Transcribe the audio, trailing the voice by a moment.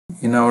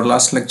In our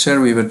last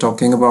lecture, we were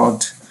talking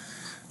about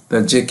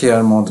the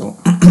JKR model.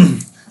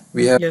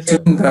 we have Yes,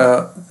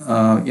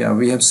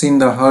 seen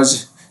the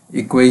Hertz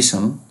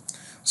equation.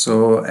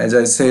 So, as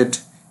I said,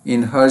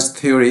 in Hertz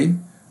theory,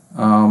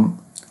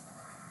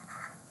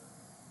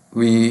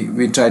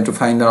 we try to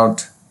find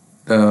out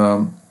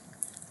the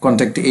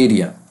contact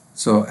area.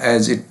 So,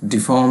 as it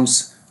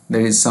deforms,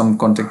 there is some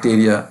contact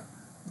area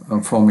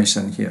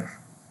formation here.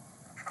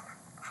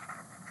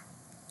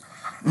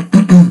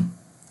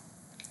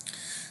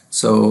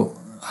 So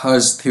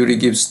Hertz theory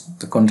gives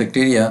the contact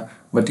area,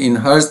 but in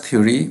Hertz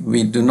theory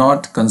we do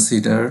not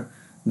consider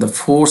the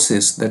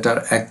forces that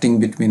are acting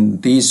between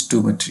these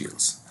two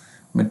materials,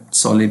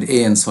 solid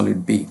A and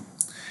solid B.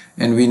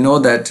 And we know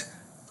that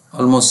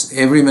almost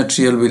every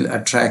material will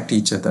attract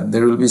each other.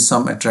 There will be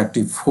some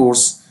attractive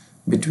force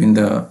between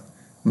the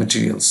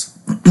materials.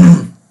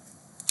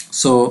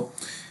 So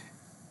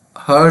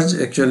Hertz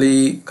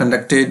actually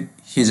conducted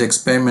his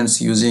experiments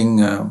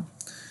using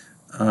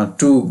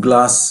two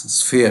glass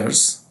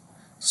spheres.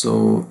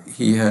 So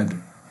he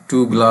had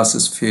two glass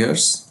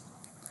spheres,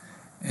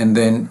 and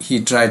then he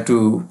tried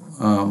to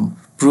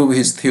prove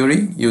his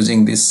theory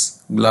using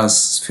this glass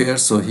sphere.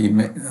 So he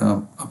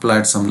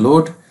applied some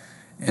load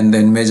and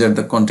then measured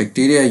the contact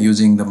area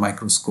using the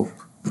microscope.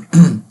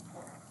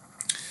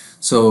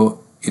 So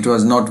it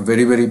was not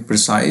very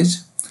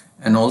precise,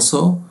 and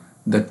also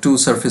the two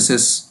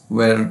surfaces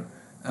were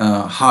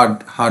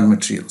hard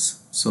materials.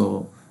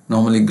 So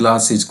normally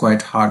glass is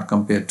quite hard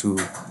compared to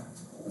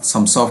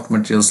some soft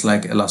materials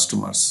like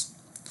elastomers.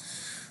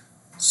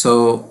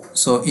 So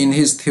in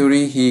his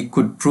theory he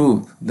could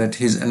prove that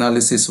his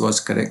analysis was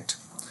correct.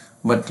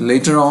 But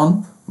later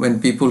on,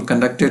 when people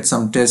conducted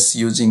some tests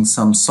using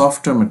some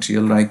softer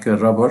material like a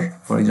rubber,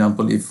 for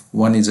example, if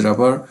one is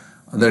rubber,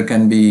 other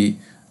can be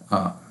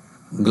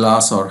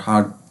glass or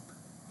hard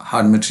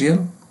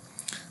material.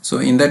 So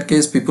in that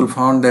case, people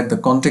found that the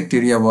contact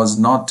area was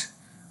not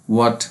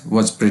what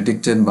was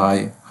predicted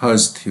by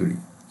Hertz theory.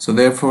 So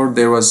therefore,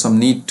 there was some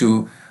need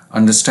to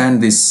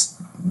understand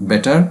this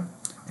better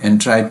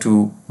and try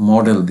to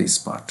model this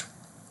part.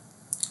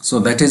 So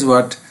that is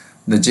what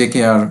the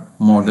JKR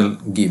model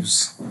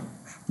gives,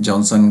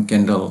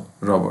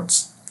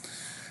 Johnson-Kendall-Roberts.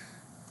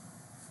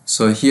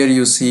 So here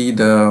you see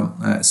the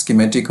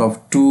schematic of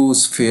two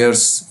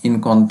spheres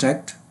in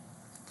contact.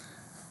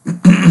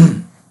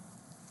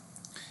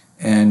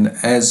 And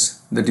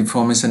as the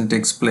deformation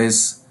takes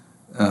place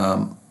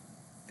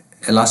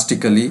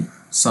elastically,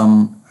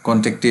 some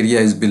contact area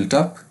is built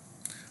up,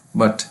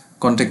 but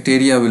contact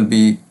area will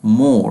be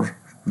more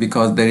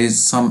because there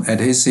is some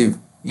adhesive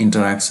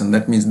interaction.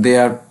 That means they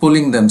are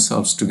pulling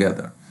themselves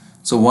together.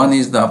 So one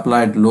is the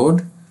applied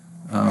load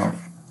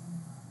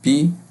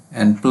P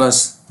and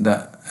plus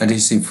the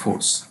adhesive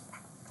force.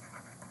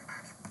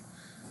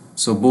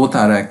 So both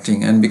are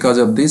acting, and because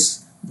of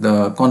this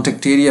the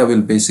contact area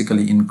will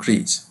basically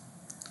increase.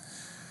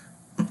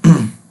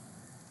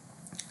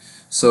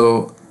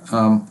 So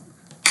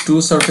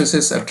two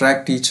surfaces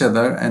attract each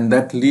other, and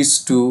that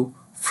leads to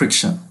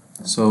friction.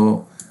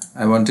 So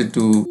I wanted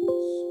to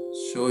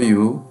show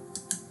you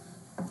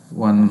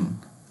one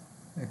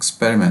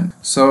experiment.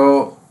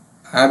 So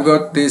I've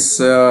got this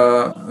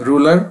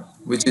ruler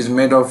which is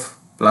made of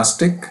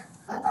plastic,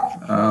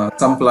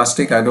 some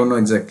plastic, I don't know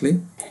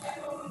exactly,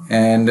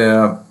 and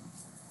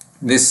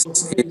this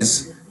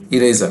is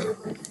eraser.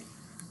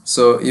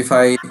 So if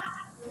I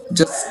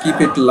just keep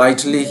it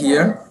lightly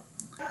here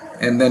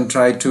and then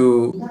try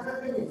to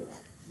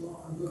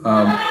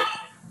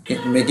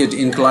make it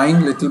incline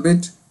a little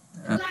bit.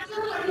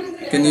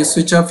 Can you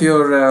switch off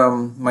your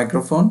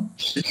microphone?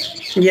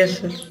 yes,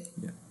 sir.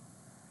 Yeah.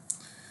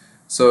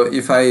 So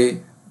if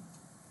I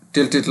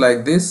tilt it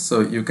like this,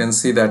 so you can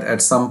see that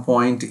at some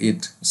point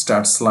it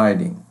starts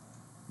sliding.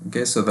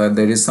 Okay, so that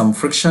there is some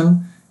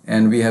friction,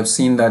 and we have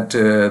seen that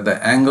the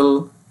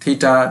angle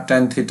theta,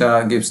 tan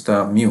theta gives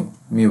the mu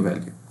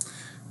value.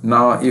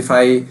 Now if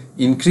I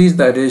increase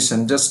the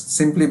adhesion just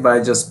simply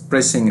by just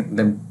pressing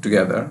them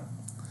together,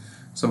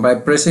 so by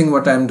pressing,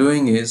 what I'm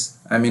doing is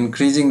I'm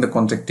increasing the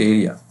contact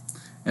area,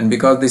 and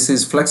because this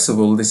is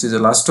flexible, this is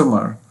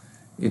elastomer,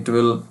 it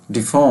will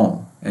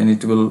deform and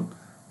it will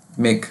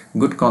make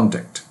good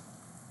contact.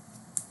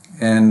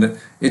 And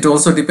it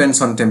also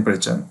depends on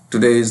temperature.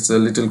 Today is a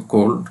little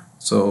cold,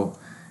 so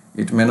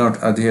it may not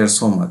adhere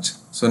so much.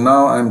 So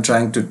now I'm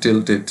trying to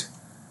tilt it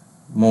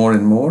more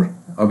and more.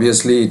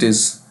 Obviously it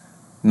is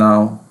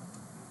now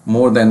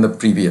more than the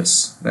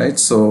previous, right?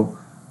 So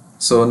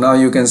now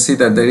you can see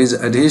that there is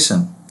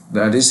adhesion.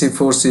 The adhesive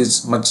force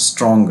is much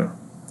stronger.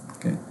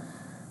 Okay,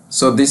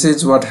 so this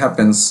is what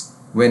happens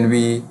when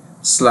we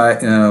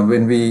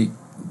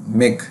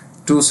make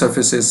two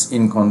surfaces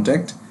in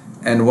contact,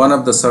 and one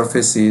of the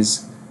surface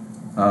is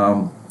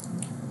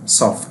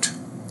soft.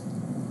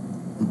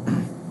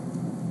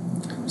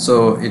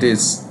 So it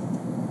is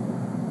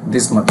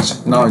this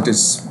much. Now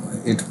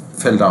it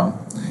fell down.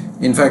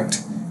 In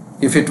fact,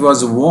 if it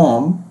was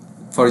warm,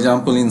 for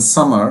example in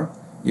summer,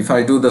 if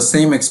I do the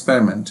same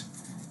experiment,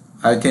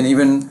 I can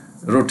even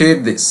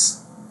rotate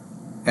this,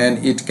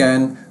 and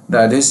the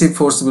adhesive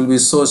force will be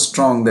so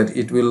strong that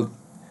it will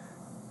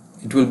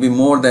be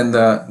more than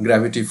the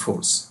gravity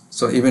force.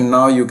 So even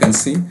now you can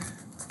see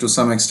to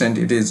some extent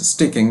it is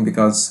sticking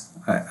because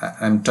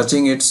I'm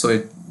touching it, so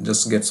it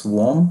just gets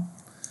warm.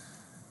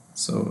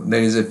 So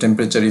there is a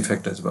temperature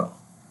effect as well.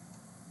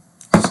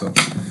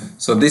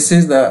 So this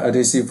is the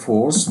adhesive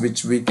force,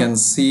 which we can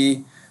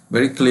see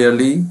very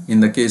clearly in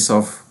the case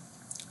of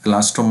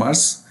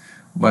elastomers.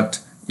 But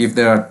if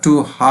there are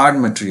two hard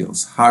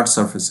materials, hard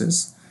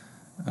surfaces,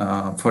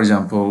 for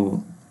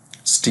example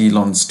steel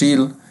on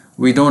steel,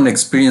 we don't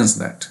experience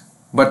that,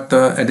 but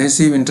the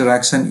adhesive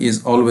interaction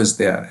is always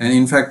there. And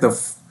in fact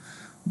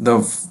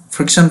the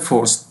friction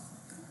force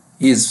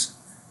is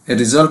a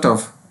result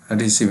of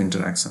adhesive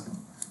interaction.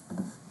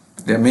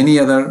 There are many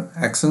other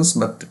actions,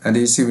 but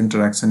adhesive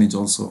interaction is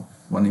also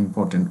one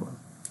important one.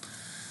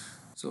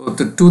 So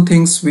the two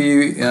things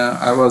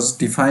I was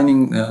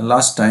defining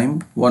last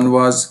time, one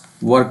was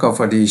work of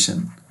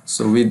adhesion.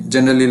 So we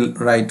generally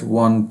write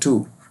 1,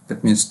 2.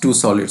 That means two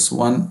solids,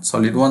 one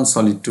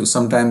solid 2.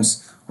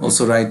 Sometimes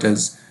also write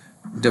as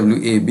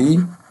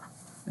WAB,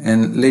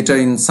 and later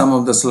in some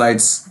of the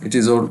slides it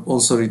is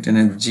also written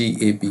as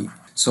GAP.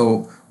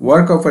 So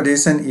work of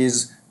adhesion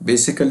is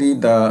basically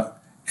the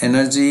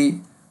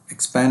energy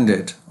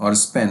expended or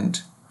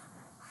spent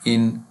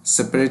in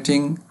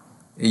separating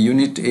a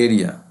unit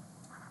area,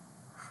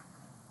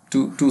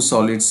 two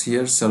solids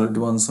here, solid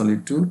 1,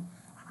 solid 2,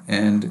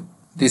 and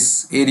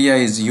this area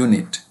is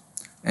unit.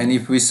 And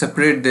if we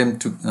separate them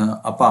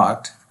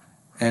apart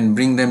and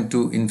bring them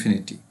to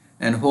infinity,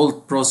 and whole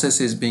process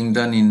is being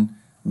done in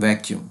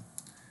vacuum,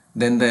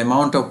 then the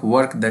amount of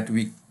work that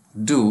we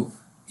do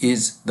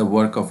is the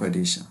work of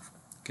adhesion.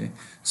 Okay,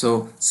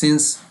 so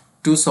since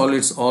two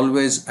solids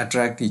always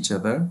attract each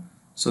other,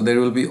 so there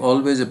will be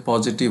always a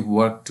positive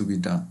work to be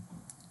done,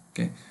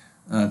 okay,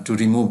 to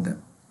remove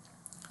them.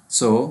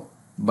 So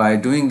by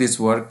doing this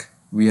work,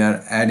 we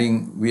are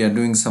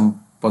doing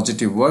some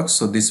positive work,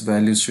 so this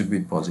value should be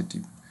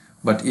positive.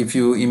 But if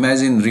you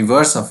imagine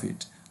reverse of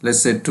it, let's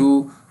say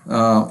two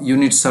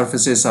unit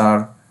surfaces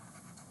are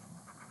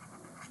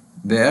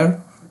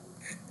there,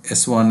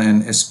 S1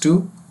 and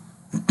S2,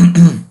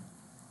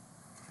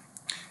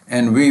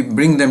 and we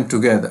bring them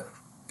together,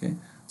 okay,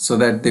 so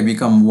that they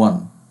become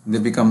one, they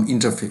become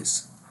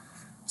interface.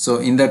 So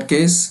in that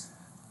case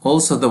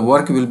also the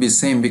work will be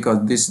same,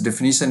 because this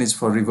definition is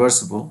for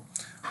reversible,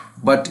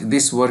 but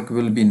this work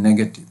will be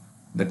negative.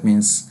 That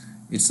means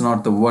it's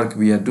not the work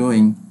we are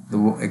doing,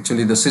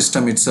 actually the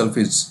system itself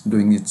is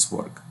doing its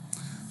work.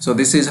 So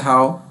this is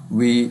how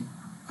we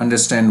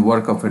understand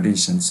work of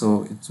adhesion.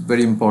 So it's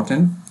very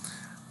important,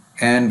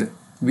 and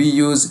we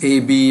use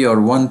AB or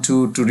 1,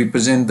 2 to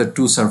represent the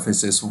two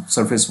surfaces,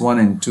 surface 1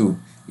 and 2.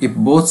 If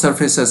both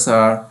surfaces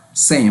are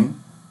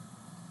same,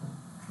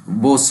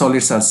 both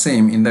solids are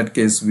same, in that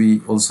case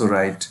we also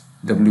write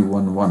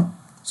W11.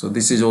 So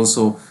this is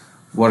also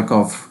work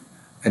of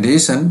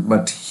adhesion,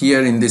 but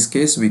here in this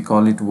case we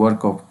call it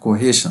work of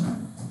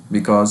cohesion,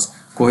 because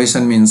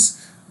cohesion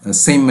means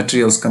same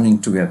materials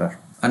coming together.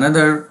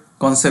 Another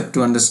concept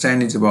to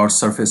understand is about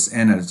surface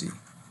energy.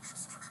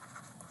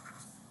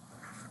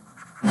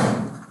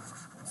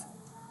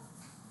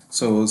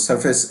 So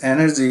surface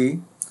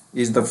energy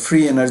is the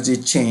free energy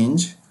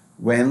change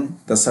when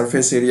the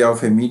surface area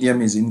of a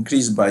medium is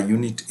increased by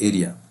unit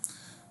area.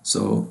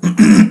 So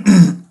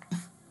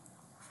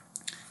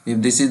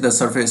if this is the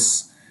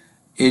surface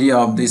area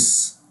of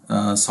this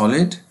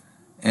solid,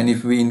 and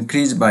if we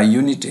increase by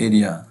unit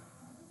area,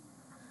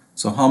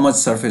 so how much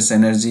surface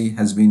energy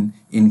has been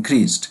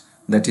increased,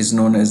 that is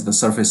known as the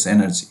surface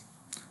energy.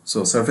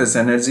 So surface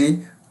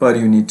energy per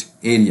unit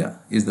area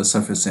is the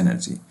surface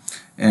energy.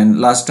 And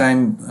last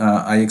time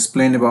I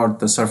explained about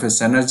the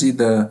surface energy.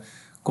 The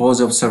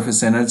cause of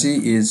surface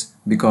energy is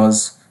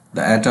because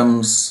the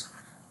atoms,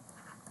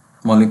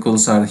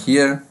 molecules are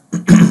here.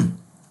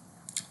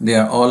 They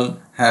are all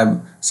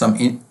have some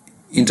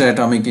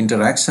interatomic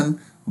interaction,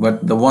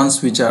 but the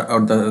ones which are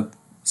at the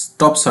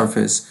top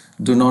surface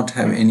do not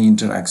have any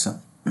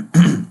interaction.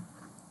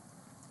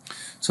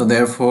 So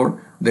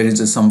therefore there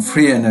is some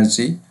free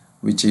energy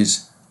which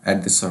is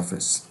at the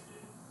surface.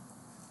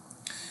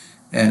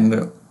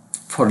 And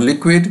for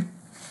liquid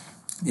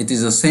it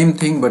is the same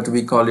thing, but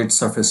we call it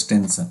surface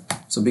tension.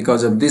 So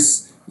because of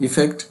this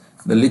effect,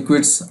 the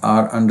liquids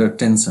are under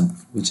tension,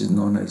 which is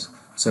known as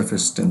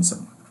surface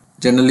tension.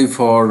 Generally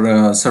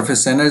for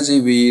surface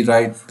energy we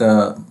write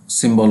the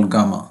symbol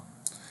gamma.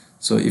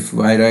 So if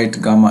I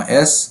write gamma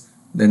S,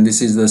 then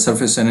this is the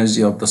surface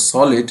energy of the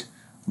solid,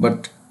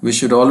 but we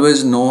should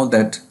always know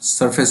that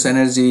surface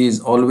energy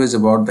is always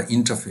about the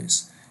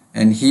interface,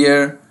 and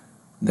here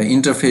the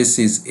interface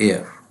is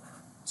air.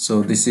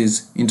 So this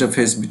is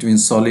interface between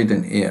solid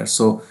and air.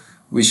 So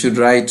we should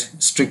write,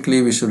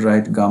 strictly we should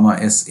write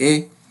gamma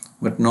SA,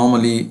 but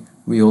normally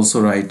we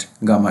also write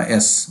gamma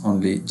S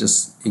only,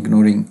 just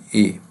ignoring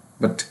A,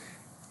 but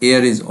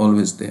air is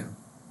always there.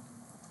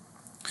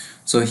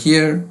 So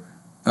here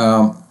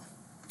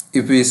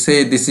if we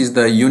say this is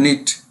the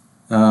unit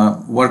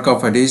work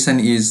of adhesion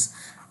is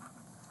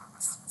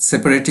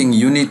separating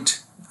unit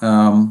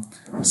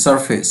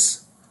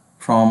surface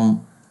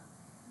from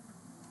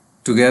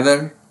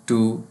together to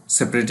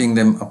separating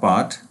them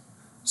apart.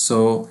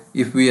 So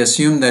if we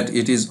assume that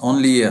it is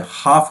only a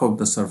half of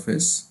the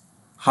surface,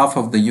 half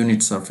of the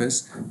unit surface,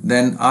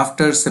 then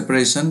after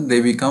separation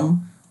they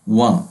become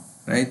one,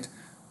 right?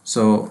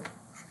 So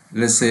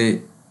let's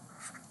say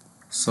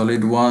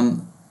solid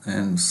 1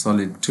 and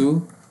solid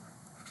 2,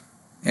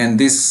 and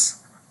this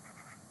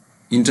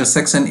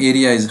intersection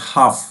area is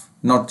half,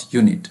 not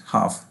unit,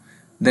 half.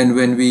 Then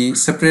when we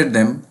separate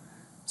them,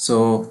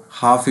 so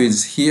half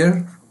is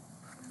here,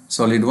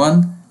 solid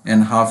 1,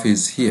 and half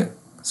is here,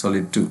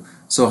 solid 2.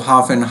 So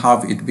half and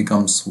half, it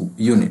becomes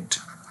unit.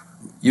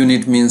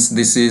 Unit means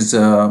this is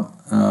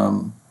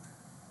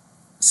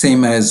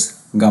same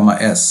as gamma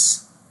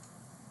S.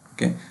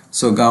 Okay,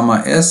 so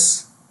gamma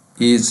S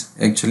is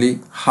actually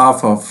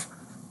half of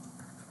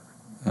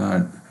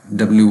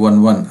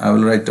W11. I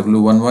will write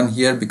W11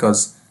 here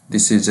because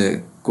this is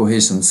a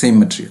cohesion, same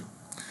material.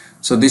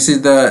 So this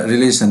is the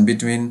relation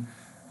between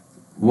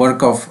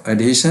work of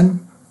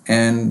adhesion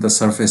and the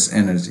surface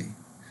energy.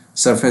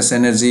 Surface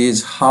energy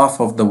is half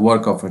of the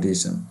work of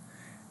adhesion,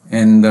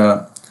 and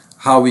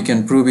how we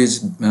can prove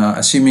is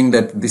assuming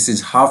that this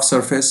is half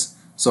surface,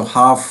 so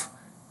half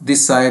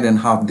this side and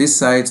half this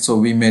side, so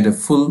we made a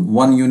full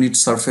 1 unit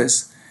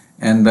surface.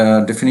 And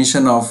the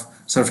definition of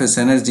surface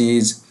energy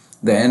is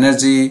the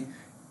energy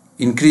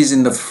increase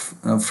in the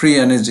free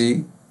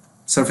energy,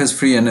 surface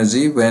free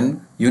energy,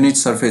 when unit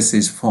surface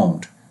is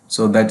formed.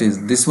 So that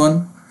is this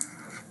one,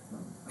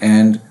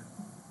 and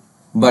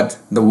but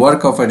the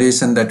work of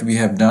adhesion that we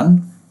have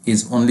done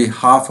is only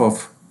half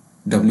of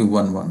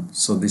W11.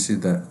 So this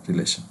is the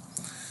relation.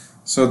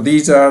 So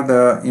these are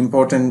the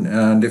important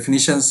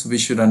definitions we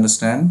should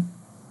understand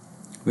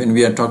when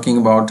we are talking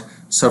about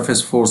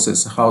surface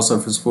forces, how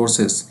surface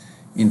forces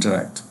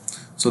interact.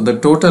 So the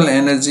total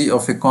energy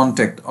of a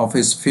contact of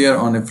a sphere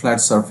on a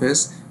flat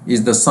surface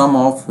is the sum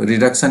of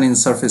reduction in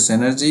surface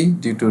energy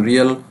due to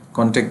real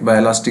contact by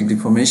elastic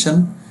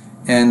deformation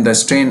and the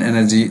strain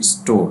energy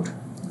stored.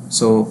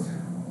 So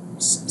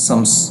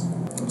some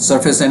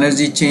surface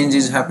energy change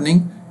is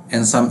happening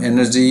and some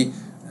energy,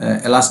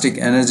 elastic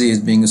energy is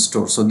being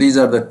stored. So these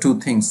are the two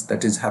things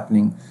that is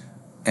happening,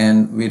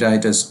 and we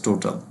write as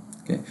total.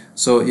 Okay,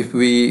 so if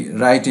we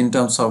write in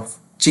terms of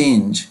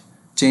change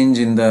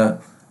in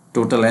the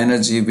total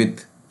energy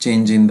with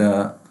change in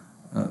the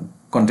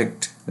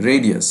contact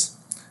radius,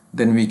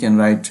 then we can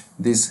write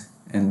this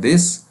and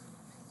this,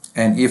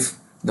 and if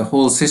the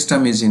whole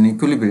system is in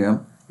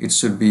equilibrium, it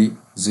should be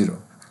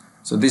 0.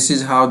 So this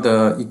is how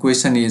the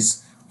equation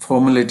is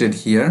formulated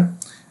here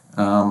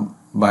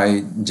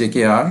by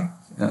JKR.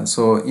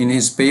 So in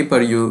his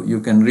paper,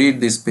 you can read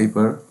this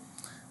paper,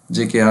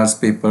 JKR's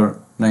paper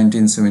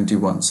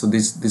 1971. So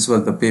this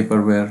was the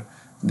paper where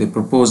they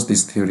proposed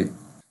this theory.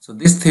 So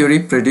this theory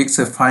predicts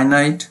a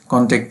finite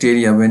contact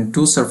area when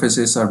two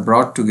surfaces are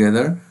brought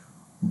together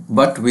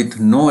but with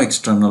no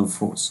external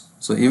force.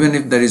 So even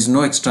if there is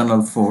no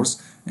external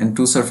force and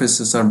two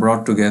surfaces are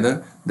brought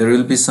together, there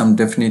will be some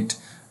definite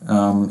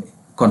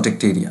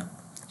contact area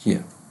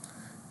here.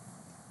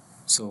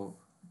 So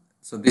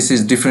this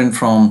is different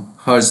from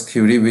Hertz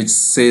theory, which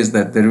says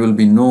that there will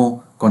be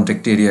no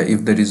contact area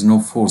if there is no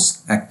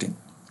force acting.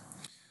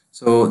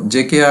 So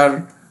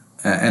JKR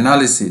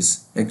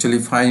analysis actually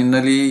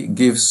finally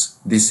gives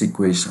this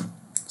equation.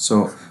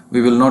 So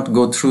we will not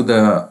go through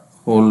the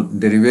whole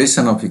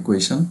derivation of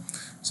equation.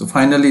 So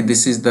finally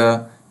this is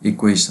the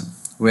equation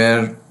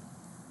where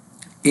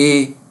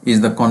A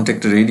is the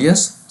contact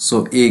radius,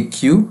 so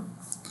AQ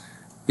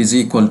is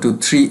equal to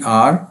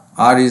 3R.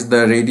 R is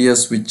the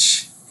radius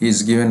which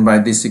is given by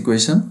this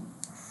equation.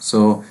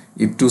 So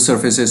if two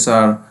surfaces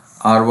are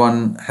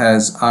R1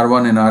 has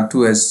R1 and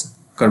R2 as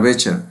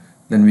curvature,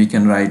 then we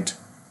can write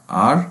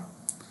R.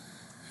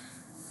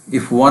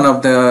 If one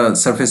of the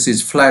surface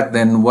is flat,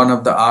 then one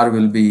of the R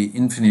will be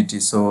infinity,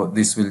 so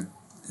this will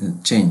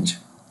change.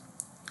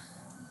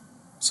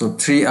 So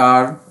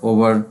 3R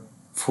over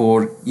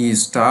 4 E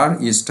star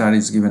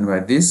is given by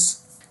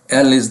this.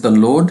 L is the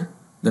load,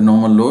 the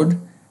normal load,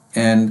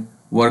 and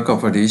work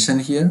of adhesion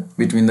here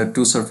between the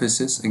two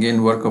surfaces.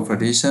 Again, work of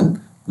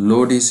adhesion,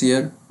 load is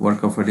here,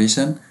 work of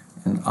adhesion,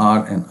 and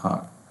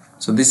R.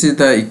 So this is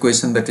the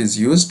equation that is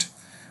used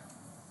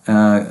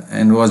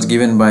and was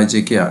given by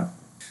JKR.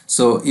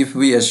 So if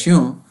we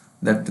assume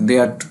that they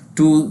are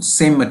two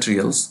same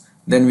materials,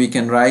 then we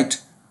can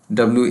write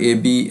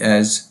WAB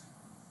as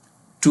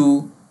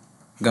 2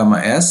 gamma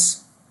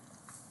S,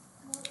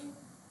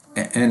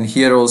 and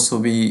here also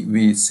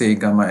we say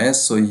gamma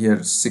S, so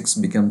here 6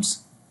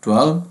 becomes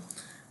 12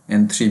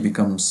 and 3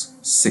 becomes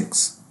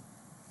 6.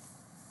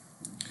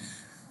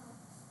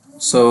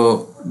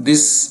 So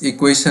this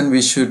equation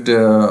we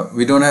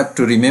don't have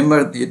to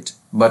remember it,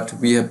 but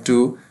we have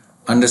to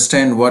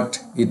understand what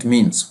it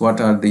means. What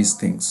are these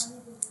things?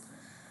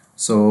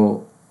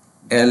 So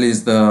L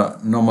is the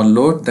normal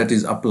load that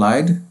is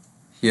applied,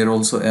 here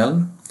also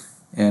L,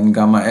 and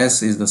gamma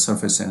S is the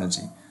surface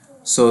energy.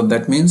 So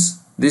that means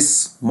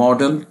this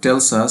model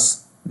tells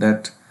us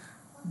that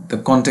the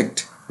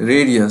contact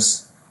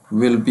radius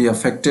will be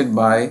affected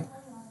by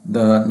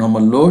the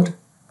normal load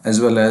as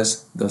well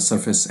as the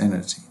surface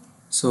energy.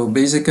 So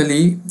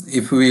basically,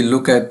 if we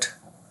look at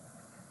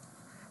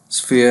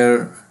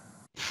sphere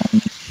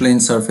plane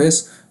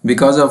surface,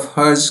 because of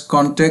Hertz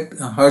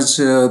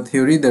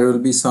theory, there will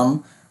be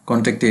some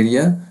contact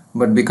area,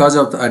 but because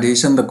of the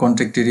adhesion, the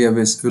contact area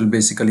will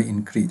basically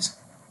increase.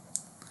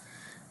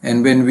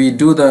 And when we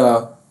do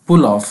the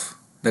pull off,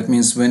 that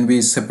means when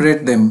we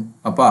separate them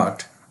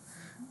apart,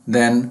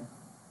 then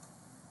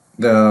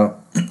the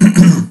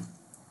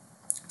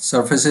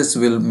surfaces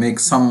will make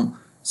some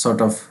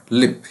sort of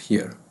lip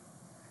here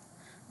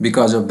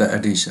because of the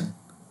adhesion.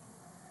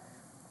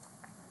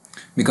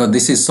 Because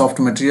this is soft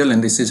material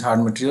and this is hard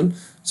material,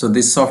 so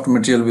this soft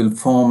material will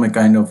form a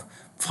kind of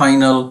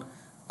final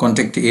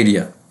contact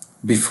area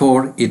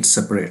before it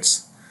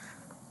separates.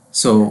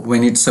 So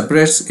when it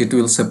separates, it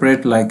will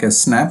separate like a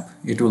snap.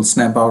 It will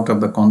snap out of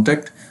the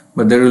contact,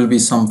 but there will be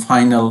some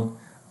final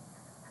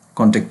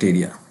contact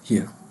area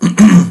here.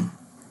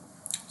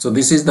 So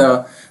this is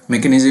the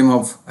mechanism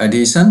of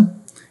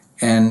adhesion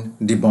and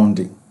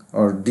debonding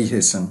or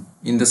dehesion.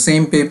 In the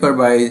same paper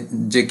by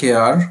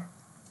JKR,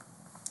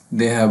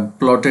 they have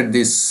plotted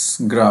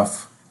this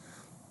graph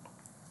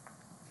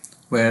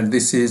where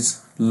this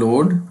is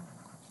load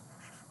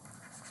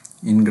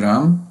in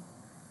gram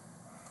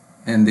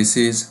and this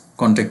is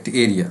contact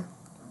area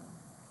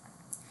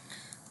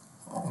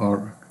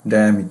or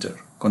diameter,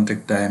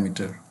 contact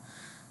diameter.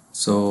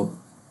 So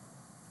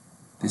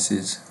this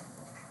is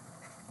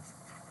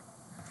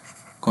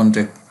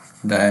contact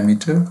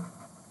diameter,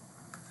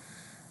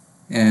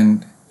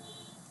 and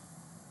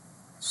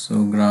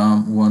so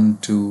gram 1,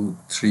 2,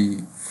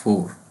 3,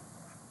 4,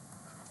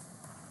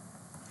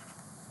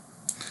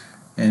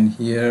 and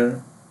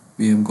here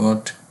we have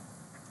got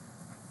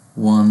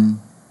 1,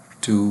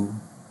 2,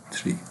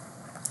 3.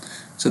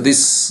 So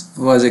this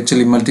was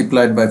actually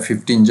multiplied by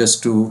 15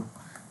 just to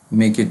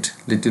make it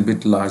little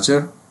bit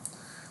larger.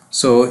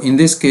 So in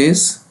this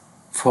case,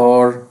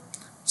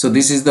 so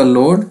this is the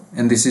load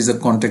and this is the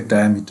contact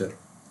diameter.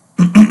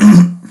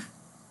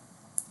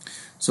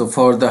 So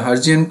for the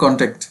Hertzian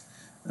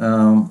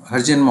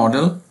Hertzian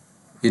model,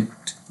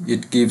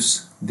 it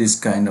gives this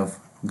kind of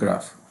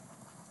graph.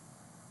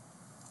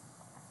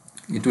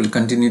 It will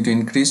continue to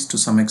increase to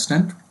some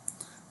extent.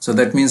 So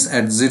that means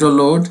at zero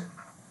load,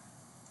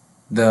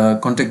 the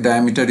contact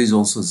diameter is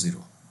also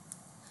 0.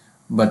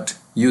 But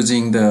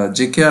using the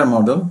JKR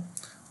model,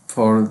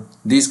 for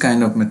these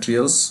kind of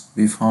materials,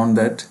 we found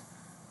that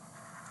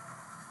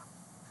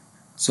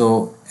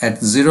so at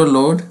zero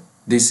load,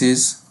 this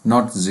is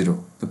not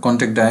 0. The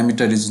contact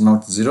diameter is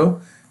not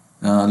 0.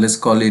 Let's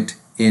call it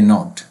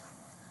A0.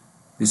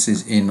 This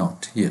is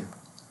A0 here.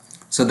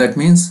 So that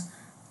means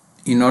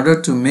in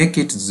order to make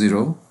it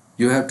 0,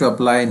 you have to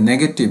apply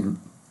negative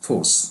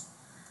force.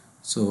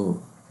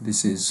 So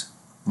this is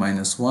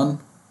 -1,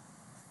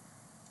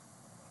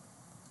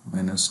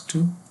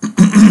 -2.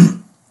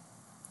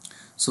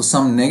 So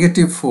some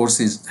negative force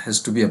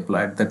has to be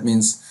applied. That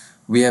means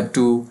we have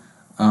to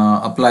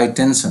apply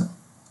tension,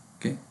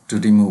 okay, to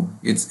remove.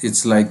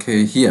 It's like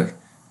here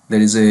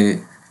there is a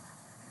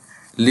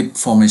lip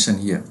formation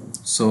here.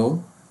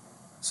 So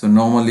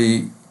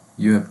normally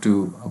you have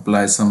to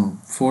apply some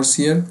force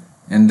here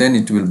and then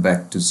it will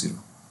back to 0.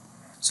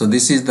 So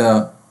this is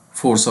the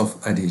force of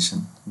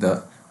adhesion,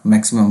 the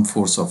maximum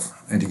force of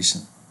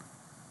adhesion.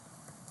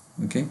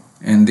 Okay,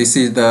 and this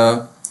is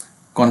the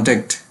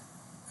contact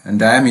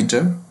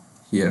diameter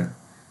here.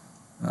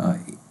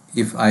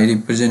 If I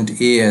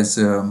represent A as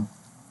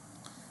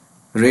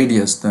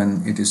radius,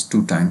 then it is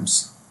 2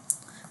 times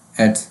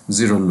at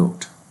zero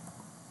load.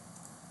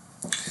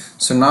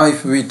 So now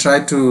if we try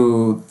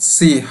to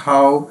see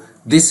how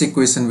this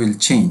equation will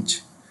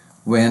change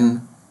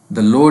when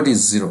the load is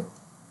 0.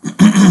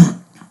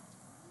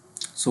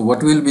 So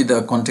what will be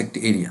the contact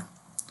area?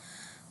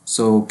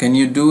 So can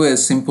you do a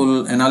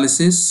simple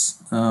analysis?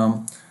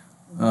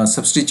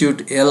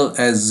 Substitute L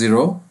as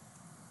 0,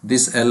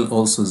 this L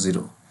also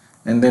 0,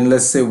 and then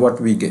let's say what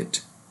we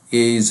get.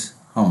 A is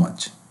how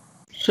much?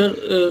 Sir,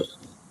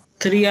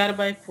 3R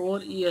by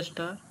 4 E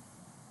star.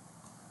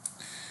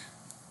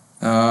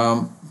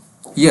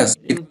 Yes,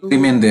 it will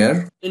remain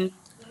there.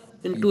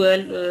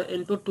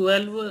 Into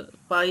 12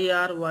 pi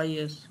R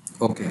YS.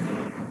 Okay,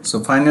 so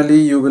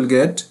finally you will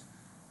get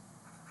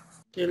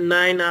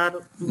 9R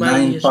by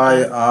 9 E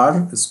pi star.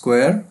 R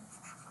square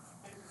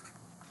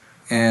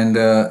and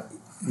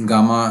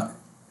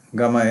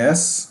gamma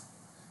S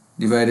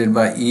divided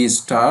by E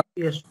star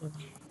Yes, sir.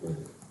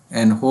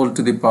 and whole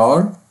to the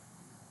power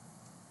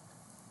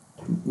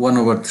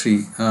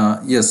 1/3.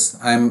 Yes,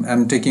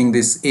 I'm taking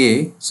this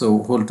A,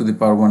 so whole to the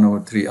power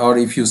 1/3, or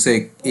if you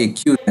say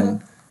AQ,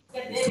 then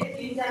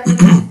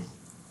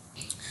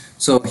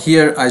so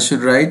here I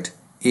should write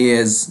A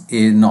as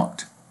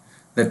A0.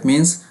 That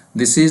means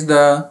this is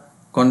the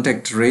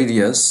contact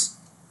radius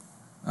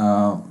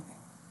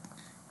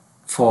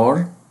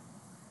for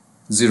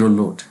zero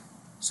load.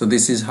 So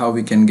this is how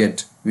we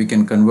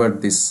can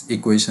convert this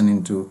equation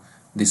into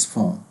this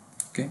form.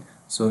 Okay,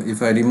 So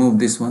if I remove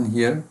this one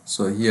here,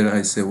 so here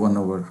I say 1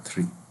 over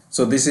 3.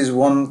 So this is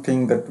one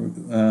thing that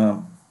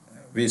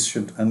we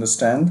should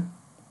understand.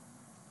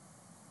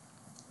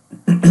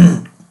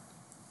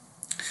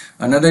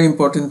 Another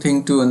important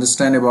thing to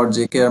understand about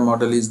JKR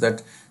model is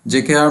that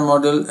JKR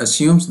model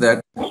assumes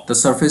that the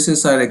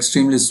surfaces are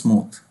extremely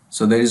smooth.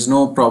 So there is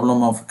no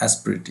problem of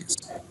asperities.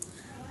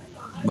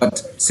 But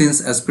since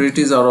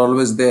asperities are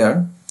always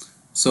there,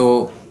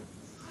 so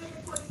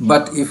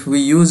but if we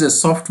use a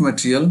soft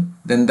material,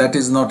 then that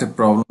is not a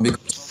problem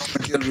because soft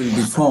material will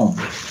deform,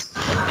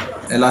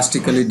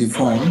 elastically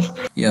deform.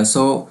 Yeah,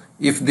 so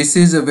if this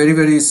is a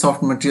very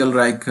soft material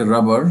like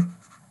rubber,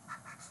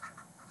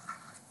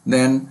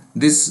 then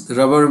this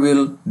rubber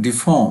will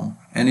deform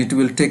and it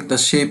will take the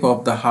shape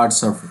of the hard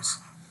surface.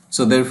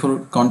 So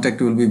therefore contact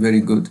will be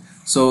very good.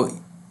 So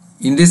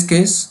in this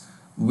case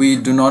we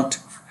do not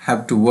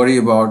have to worry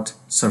about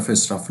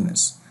surface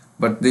roughness,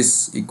 but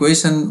this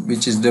equation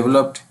which is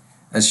developed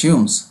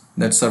assumes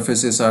that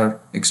surfaces are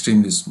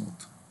extremely smooth.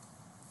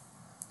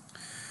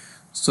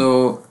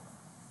 So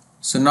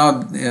now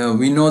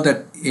we know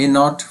that A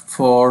naught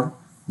for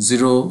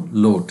zero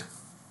load,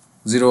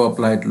 zero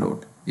applied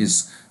load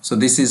is, so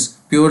this is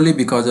purely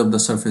because of the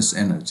surface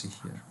energy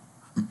here.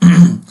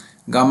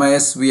 Gamma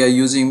S we are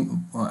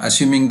using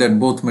assuming that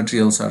both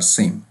materials are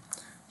same.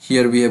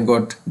 Here we have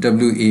got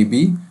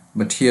WAB,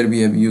 but here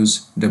we have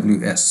used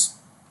WS.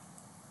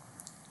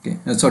 Okay,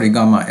 sorry,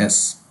 gamma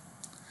S.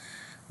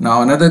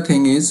 Now another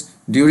thing is,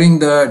 during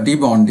the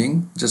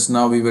debonding, just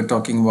now we were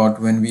talking about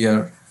when we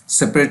are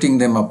separating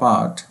them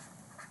apart,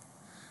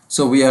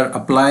 so we are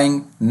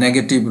applying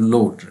negative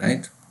load,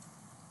 right?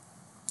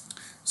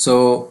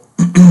 So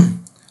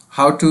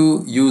how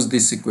to use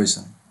this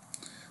equation?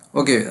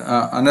 Okay,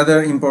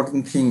 another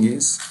important thing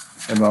is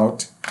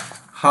about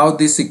how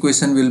this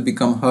equation will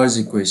become Hertz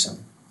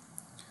equation.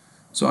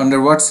 So under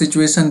what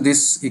situation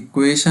this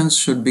equation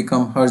should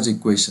become Hertz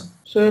equation?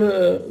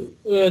 Sir,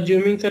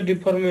 assuming the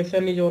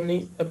deformation is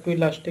only up to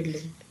elastic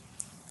limit.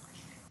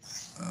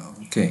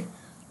 Okay,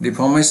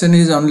 deformation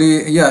is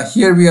only, yeah,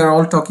 here we are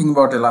all talking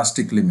about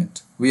elastic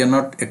limit. We are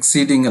not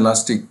exceeding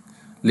elastic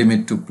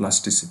limit to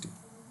plasticity.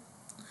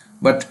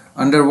 But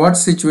under what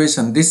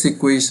situation this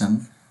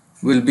equation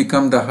will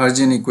become the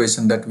Hertzian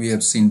equation that we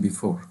have seen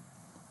before?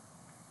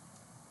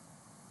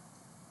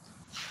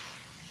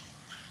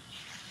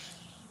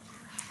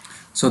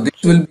 So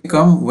this will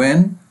become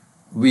when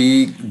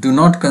we do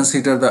not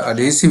consider the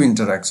adhesive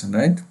interaction,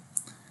 right?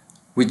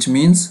 Which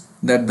means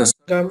that the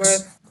Gamma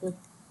S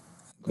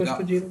goes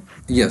to 0.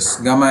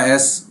 yes, gamma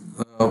S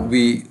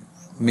we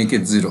make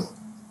it 0.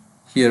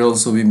 Here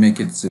also we make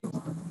it 0.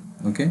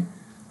 Okay.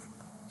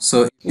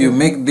 So if you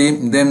make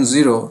them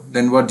 0,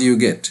 then what do you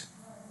get?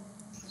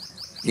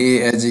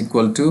 A as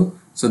equal to,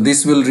 so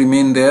this will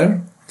remain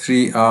there,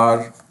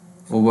 3R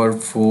over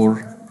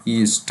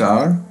 4E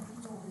star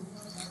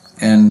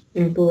and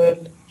Into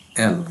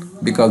L,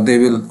 because they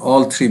will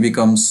all three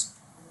becomes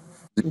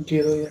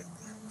 0, yeah.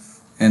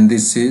 and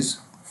this is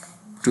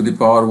to the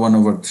power 1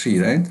 over 3,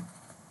 right?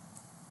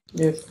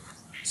 Yes.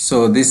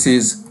 So this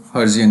is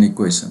Hertzian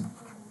equation.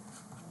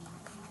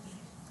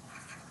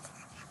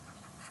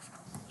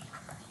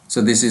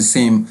 So this is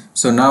same.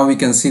 So now we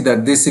can see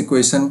that this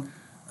equation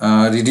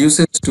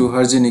reduces to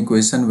Hertzian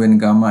equation when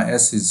gamma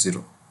S is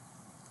 0.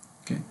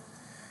 Okay.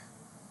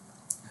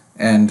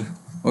 And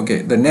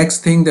okay, the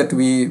next thing that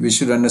we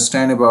should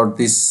understand about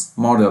this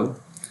model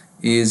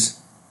is,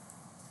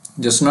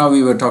 just now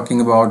we were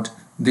talking about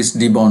this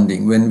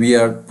debonding when we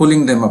are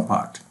pulling them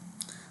apart.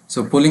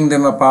 So pulling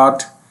them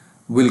apart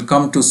will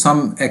come to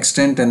some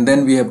extent and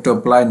then we have to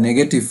apply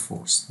negative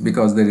force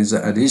because there is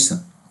an adhesion.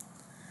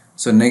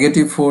 So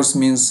negative force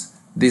means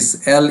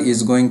this L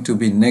is going to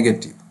be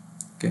negative.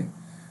 Okay.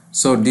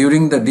 So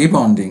during the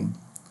debonding,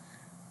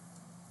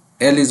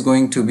 L is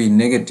going to be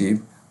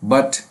negative,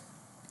 but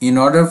in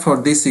order for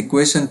this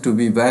equation to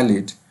be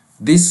valid,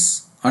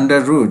 this under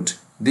root,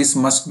 this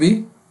must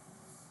be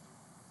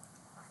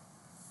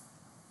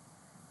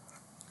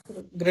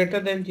greater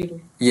than 0.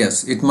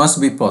 Yes, it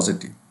must be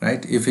positive,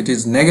 right? If it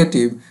is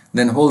negative,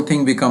 then whole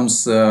thing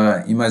becomes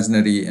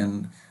imaginary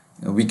and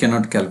we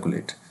cannot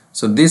calculate.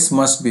 So this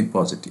must be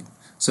positive.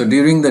 So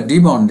during the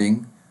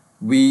debonding,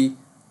 we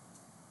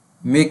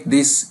make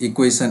this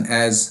equation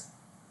as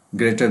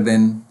greater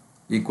than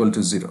equal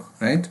to 0,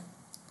 right?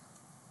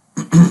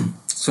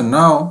 So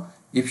now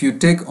if you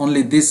take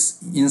only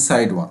this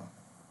inside one,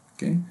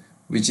 okay,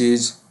 which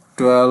is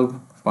 12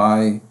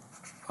 pi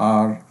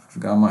r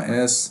gamma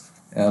s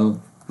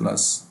L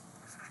plus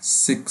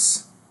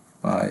 6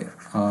 pi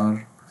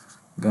r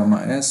gamma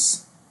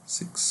s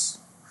 6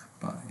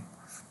 pi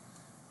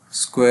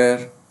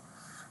square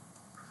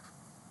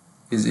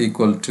is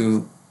equal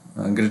to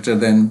greater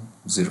than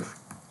 0.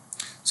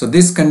 So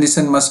this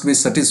condition must be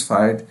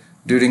satisfied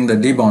during the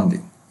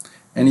debonding,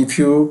 and if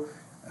you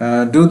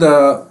do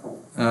the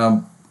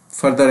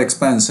further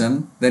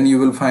expansion, then you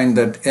will find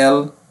that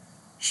L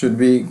should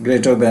be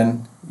greater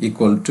than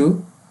equal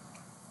to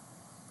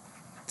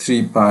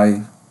 3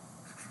 pi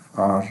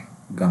r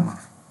gamma.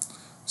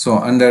 So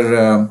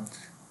under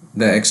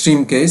the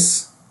extreme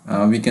case,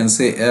 we can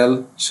say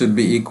L should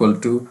be equal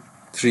to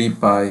 3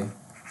 pi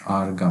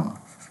r gamma.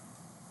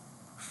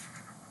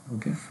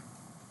 Okay.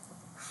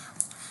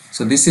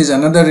 So this is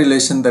another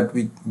relation that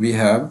we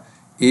have,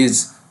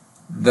 is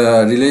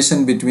the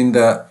relation between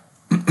the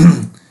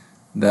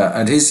the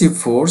adhesive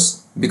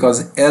force,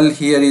 because L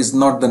here is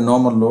not the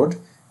normal load,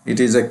 it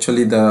is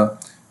actually the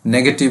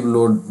negative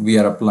load we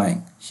are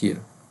applying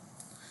here,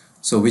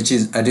 so which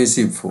is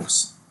adhesive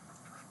force.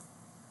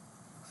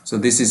 So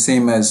this is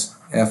same as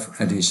F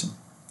adhesion.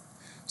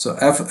 So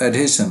F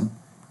adhesion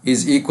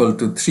is equal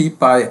to 3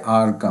 pi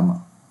r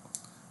gamma.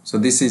 So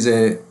this is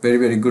a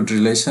very good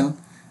relation,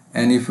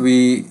 and if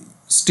we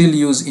still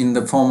use in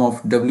the form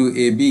of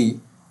WAB,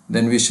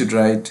 then we should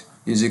write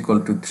is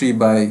equal to 3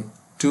 by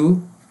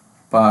 2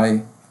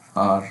 pi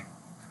r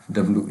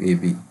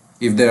WAB.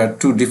 If there are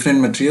two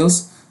different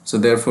materials, so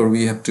therefore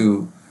we have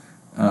to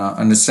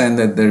understand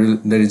that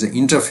there is an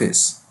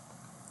interface.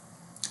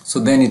 So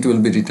then it will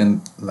be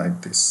written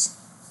like this.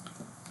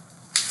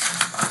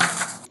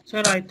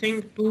 Sir, I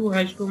think 2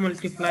 has to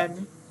multiply,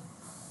 no?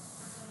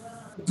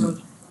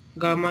 Because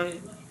gamma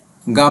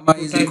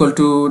Is equal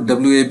to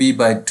WAB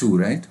by 2,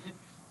 right?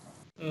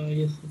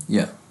 yes, sir.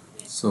 Yeah.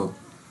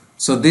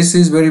 So this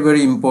is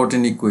very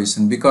important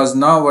equation, because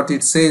now what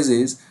it says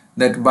is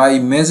that by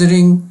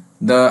measuring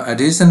the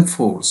adhesion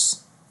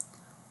force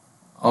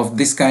of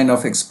this kind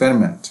of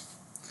experiment,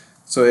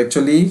 so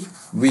actually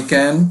we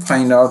can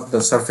find out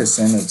the surface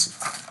energy.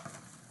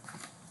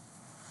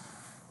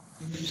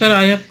 Sir,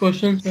 I have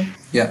questions, sir.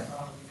 Yeah.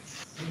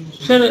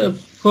 Sir,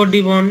 for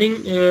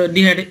debonding,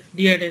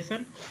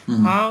 deadhesion,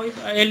 how is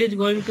L is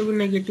going to be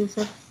negative,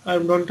 sir? I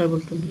don't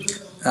able to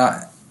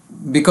understand.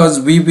 Because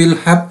we will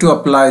have to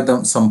apply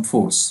some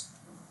force.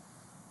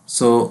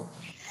 So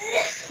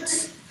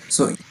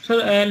Sir,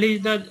 L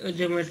is the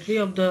geometry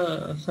of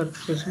the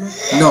surface, no?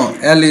 no,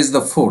 L is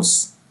the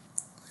force.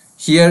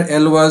 Here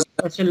L was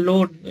That's a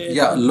load.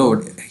 yeah,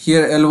 load.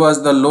 Here L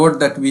was the load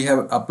that we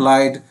have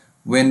applied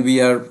when we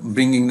are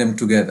bringing them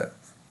together,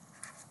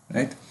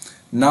 right?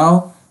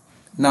 Now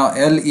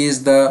L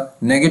is the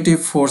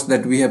negative force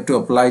that we have to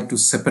apply to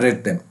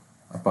separate them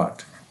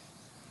apart.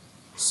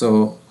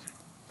 So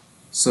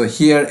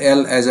here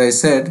L, as I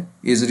said,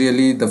 is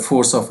really the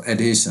force of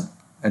adhesion,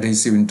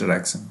 adhesive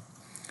interaction.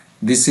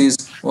 This is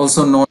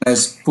also known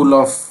as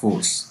pull-off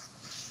force.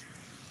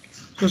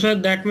 So sir,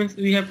 that means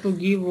we have to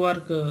give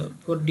work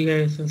for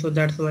deadhesion, so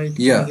that's why it's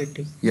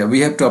negative. Yeah, we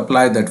have to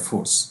apply that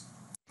force.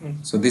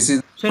 So this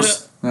is sir.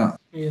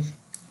 Yes.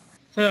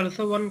 Sir,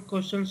 also one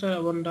question, sir,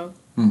 one doubt.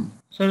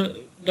 Sir,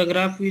 the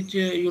graph which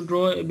you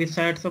draw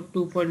besides of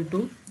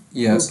 2.2.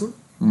 Yes. Sir,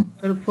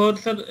 for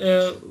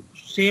sir,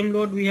 same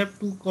load we have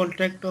to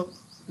contact of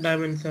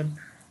dimension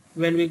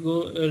when we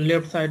go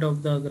left side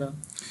of the graph.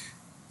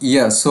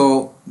 Yeah,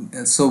 so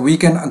we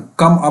can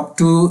come up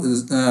to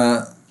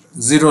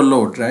zero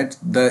load, right?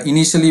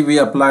 Initially we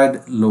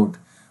applied load,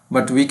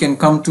 but we can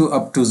come to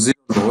up to zero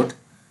load,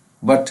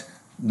 but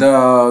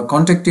the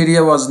contact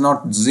area was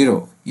not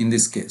zero in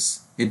this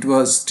case. It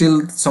was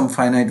still some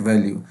finite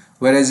value,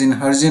 whereas in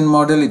Hertzian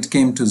model it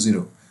came to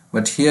zero,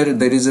 but here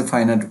there is a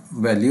finite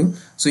value.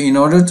 So in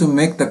order to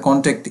make the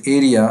contact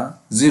area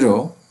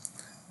zero,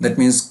 that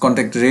means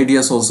contact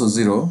radius also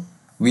zero,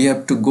 we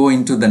have to go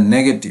into the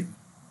negative,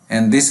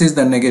 and this is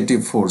the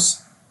negative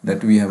force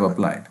that we have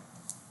applied.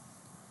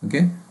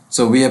 Okay,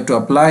 so we have to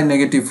apply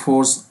negative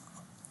force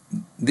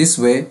this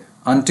way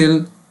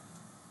until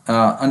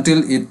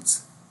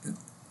it's,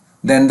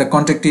 then the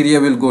contact area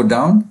will go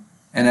down,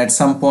 and at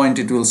some point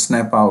it will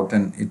snap out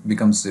and it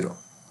becomes zero.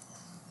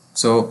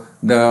 So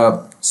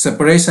the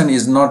separation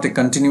is not a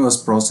continuous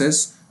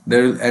process.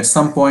 At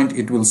some point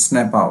it will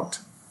snap out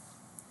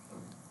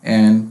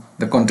and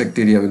the contact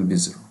area will be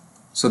zero.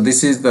 So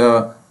this is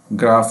the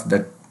graph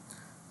that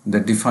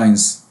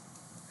defines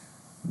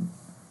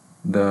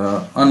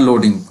the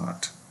unloading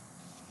part.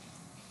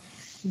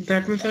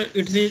 That means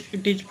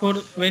it is for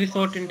very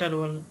short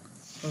interval.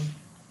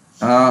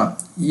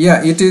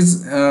 Yeah, it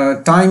is.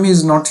 Time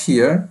is not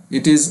here.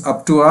 It is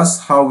up to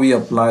us how we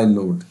apply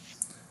load.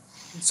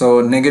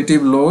 So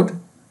negative load,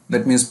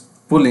 that means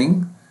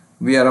pulling,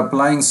 we are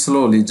applying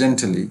slowly,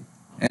 gently,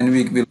 and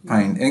we will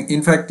find.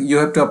 In fact, you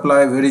have to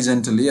apply very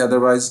gently,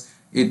 otherwise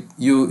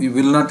you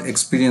will not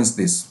experience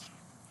this.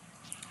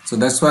 So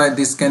that's why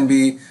this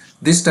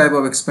type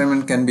of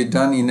experiment can be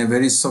done in a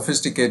very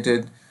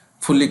sophisticated,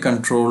 fully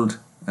controlled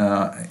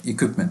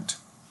equipment.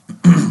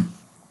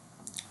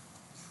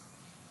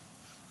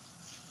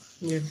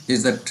 Yes.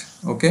 Is that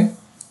okay?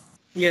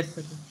 Yes,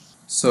 sir.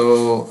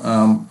 So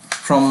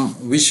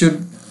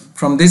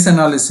from this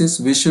analysis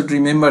we should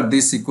remember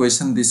this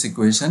equation. We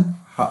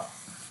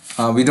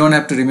don't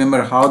have to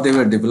remember how they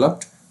were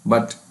developed,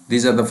 but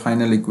these are the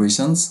final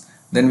equations.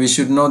 Then we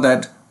should know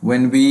that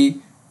when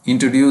we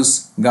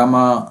introduce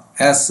gamma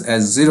s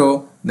as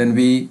 0, then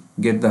we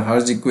get the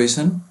Hertz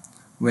equation.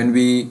 When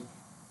we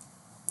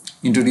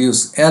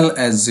introduce L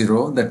as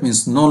 0, that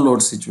means no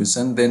load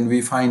situation, then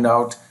we find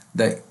out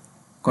the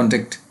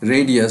contact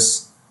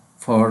radius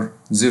for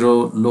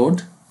zero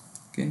load.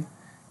 Okay,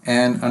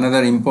 And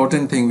another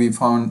important thing we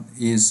found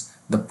is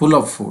the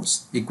pull-up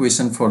force,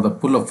 equation for the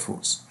pull-up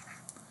force.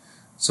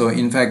 So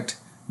in fact,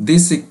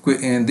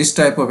 this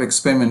type of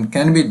experiment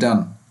can be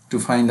done to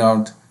find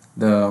out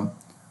the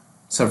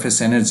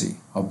surface energy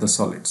of the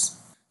solids.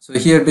 So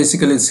here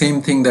basically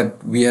same thing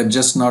that we have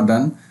just now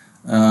done,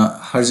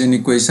 Hertzian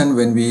equation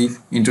when we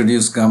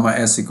introduce gamma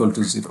s equal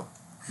to 0,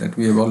 that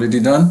we have already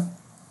done,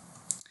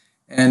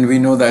 and we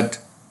know that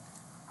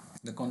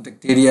the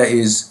contact area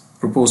is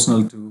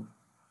proportional to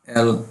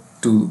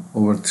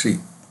L2/3.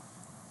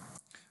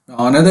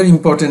 Now another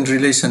important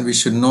relation we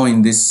should know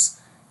in this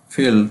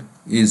field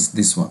is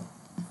this one.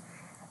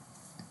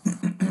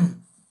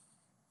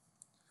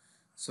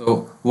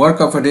 So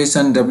work of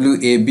adhesion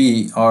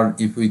WAB, or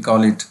if we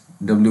call it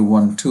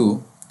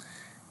W12,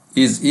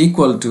 is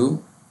equal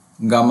to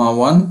gamma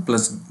 1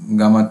 plus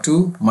gamma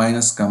 2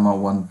 minus gamma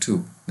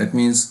 12. That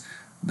means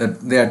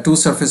that there are two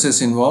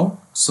surfaces involved.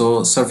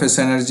 So surface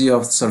energy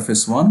of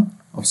surface 1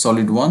 of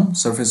solid 1,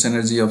 surface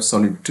energy of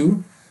solid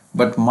 2,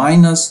 but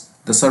minus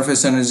the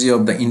surface energy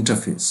of the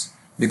interface,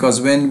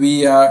 because when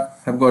we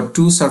have got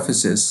two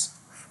surfaces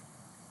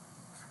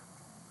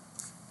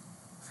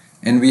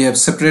and we have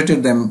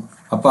separated them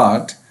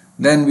apart,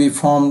 then we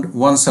formed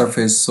one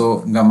surface, so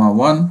gamma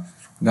 1,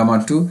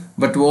 gamma 2,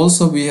 but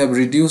also we have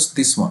reduced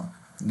this one.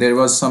 There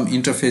was some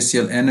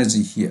interfacial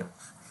energy here,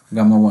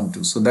 gamma 1,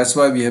 2. So that's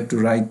why we have to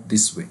write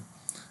this way,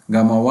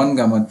 gamma 1,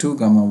 gamma 2,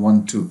 gamma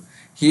 1, 2.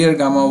 Here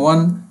gamma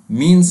 1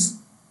 means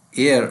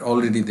air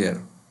already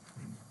there,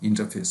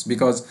 interface,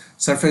 because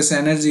surface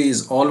energy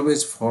is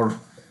always for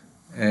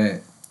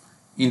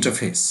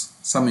interface.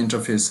 Some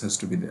interface has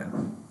to be there.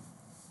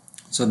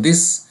 So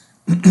this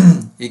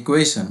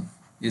equation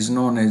is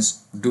known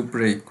as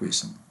Dupré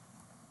equation.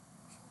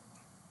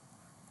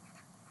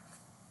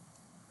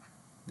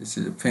 This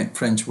is a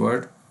French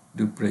word,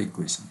 Dupré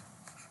equation.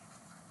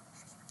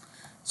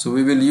 So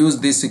we will use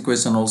this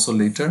equation also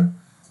later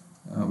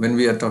when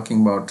we are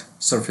talking about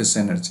surface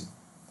energy.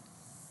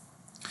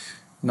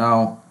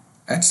 Now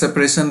at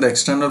separation, the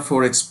external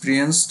force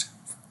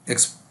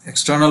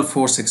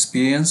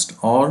experienced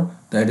or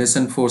the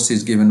adhesion force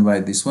is given by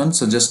this one.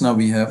 So just now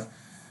we have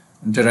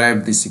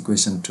derived this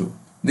equation too.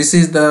 This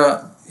is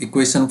the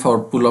equation for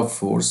pull-up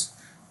force,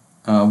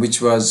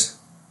 which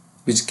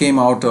came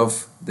out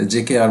of the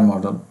JKR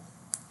model.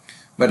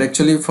 But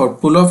actually for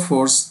pull-up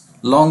force,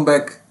 long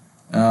back,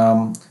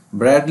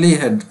 Bradley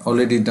had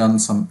already done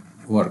some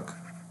work.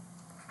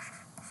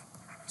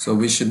 So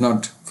we should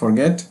not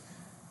forget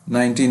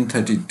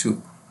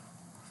 1932.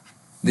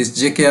 This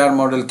JKR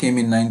model came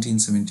in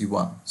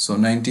 1971. So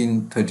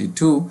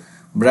 1932,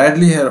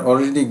 Bradley had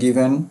already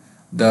given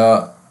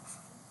the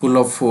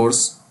pull-up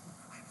force,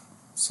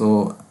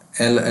 so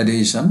L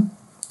adhesion,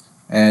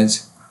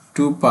 as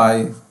 2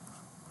 pi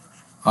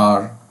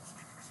R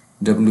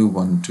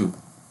W12.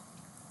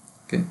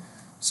 Okay,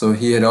 so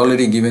he had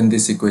already given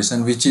this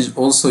equation, which is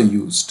also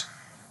used.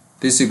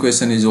 This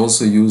equation is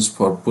also used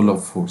for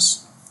pull-up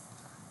force.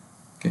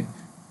 Okay,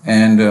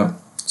 and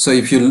so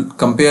if you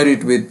compare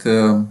it with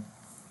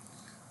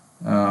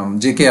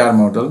JKR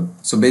model,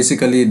 so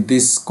basically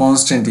this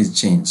constant is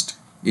changed.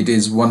 It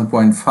is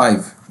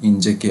 1.5 in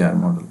JKR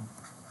model.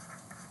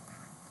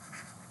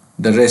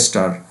 The rest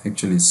are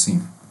actually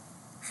same.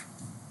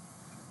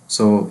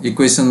 So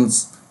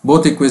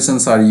both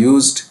equations are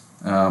used,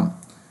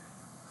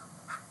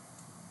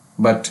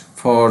 but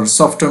for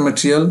softer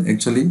material,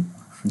 actually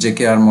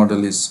JKR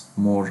model is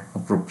more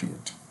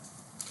appropriate.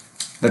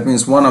 That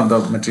means one of the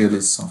material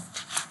is soft.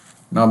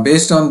 Now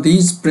based on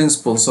these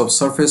principles of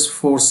surface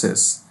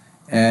forces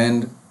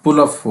and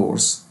pull-up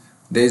force,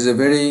 there is a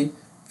very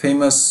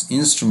famous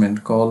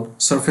instrument called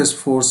surface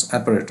force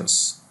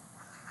apparatus.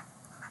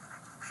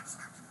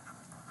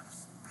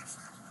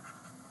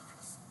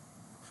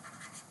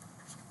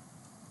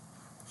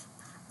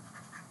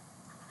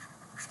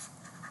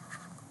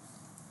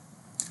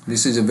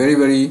 This is a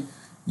very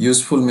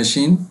useful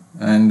machine,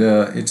 and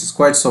it is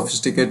quite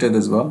sophisticated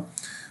as well,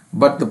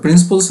 but the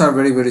principles are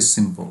very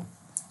simple.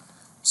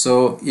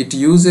 So it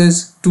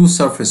uses two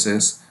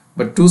surfaces,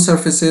 but two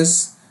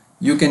surfaces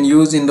you can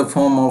use in the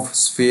form of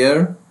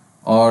sphere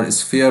or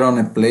sphere on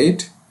a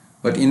plate,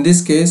 but in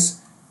this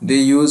case they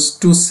use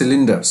two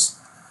cylinders.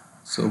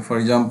 So for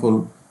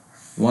example,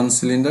 one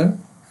cylinder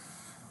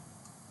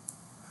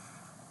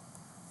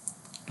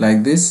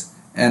like this,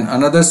 and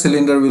another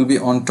cylinder will be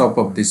on top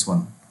of this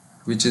one,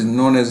 which is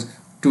known as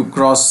two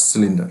cross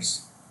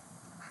cylinders.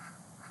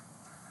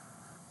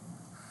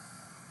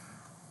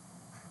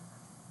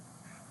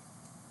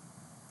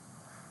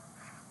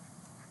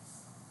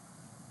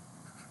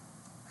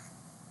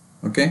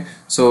 Okay,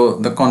 so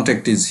the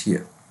contact is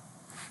here.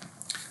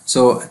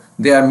 So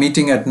they are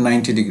meeting at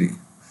 90 degree.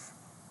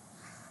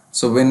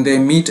 So when they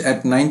meet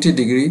at 90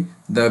 degree,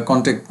 the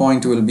contact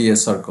point will be a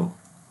circle.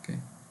 Okay,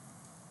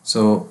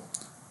 so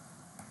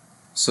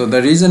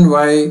the reason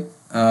why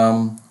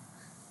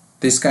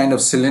this kind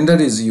of cylinder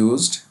is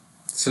used,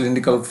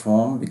 cylindrical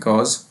form,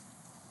 because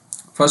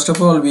first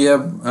of all we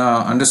have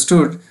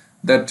understood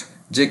that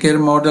JKR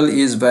model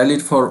is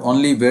valid for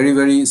only very,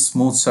 very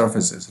smooth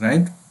surfaces,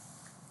 right?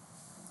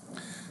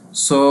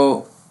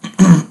 So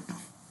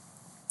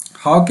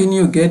how can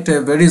you get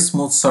a very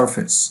smooth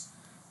surface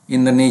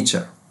in the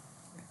nature?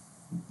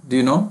 Do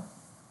you know?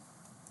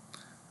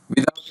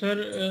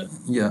 Sir,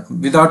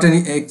 Without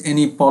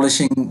any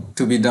polishing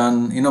to be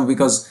done,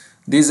 because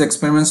these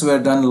experiments were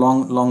done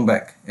long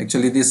back.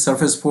 Actually, this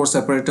surface force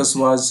apparatus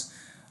was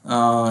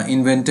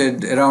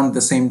invented around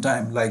the same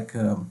time, like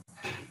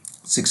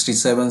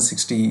 67,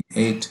 68,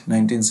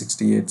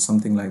 1968,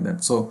 something like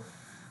that. So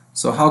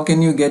how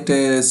can you get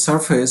a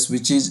surface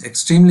which is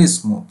extremely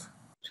smooth?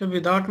 so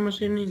without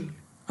machining?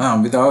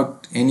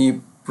 Without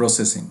any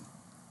processing,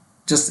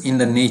 just in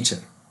the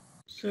nature.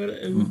 Sir,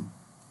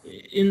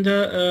 in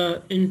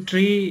the in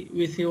tree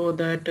we see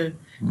that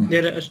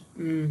their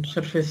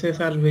surfaces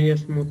are very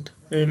smooth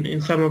in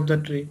some of the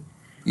tree.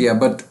 Yeah,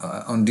 but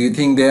do you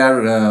think they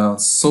are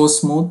so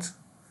smooth?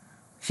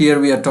 Here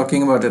we are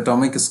talking about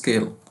atomic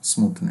scale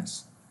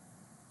smoothness.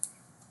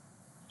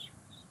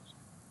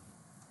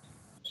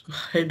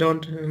 I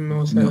don't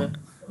know, sir, No.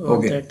 about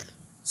Okay. that.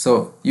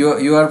 So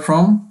you are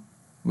from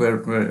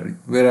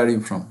where are you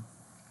from?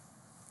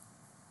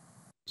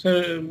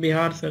 Sir,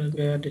 Bihar, sir,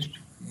 Gaya district.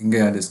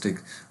 Gaya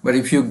district. But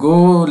if you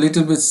go a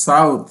little bit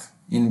south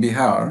in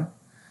Bihar,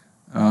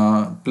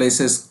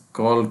 places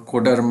called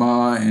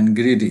Kodarma and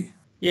Giridih.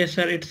 Yes,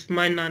 sir, it's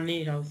my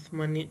nani house,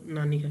 my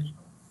nani house.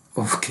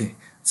 Okay.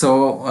 So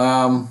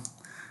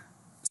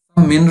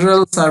some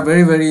minerals are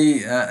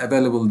very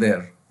available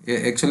there.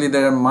 Actually,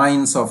 there are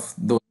mines of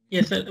those.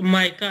 Yes, sir,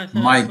 mica, sir,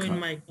 also in Mica,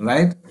 mica.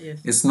 right? Yes.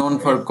 It's known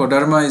for Yes.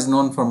 Kodarma is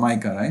known for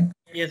mica, right?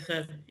 Yes,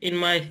 sir. In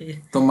my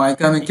तो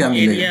mica में क्या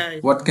मिलेगा?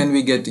 area, What can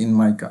we get in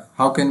mica?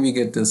 How can we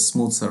get a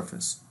smooth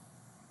surface?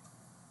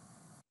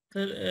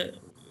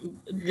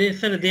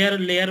 sir, they are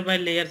layer by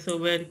layer. So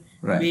when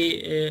Right. we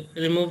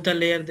remove the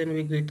layer, then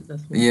we get the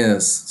smooth.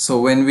 Yes. So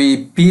when we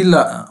peel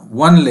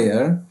one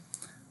layer,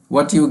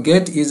 what you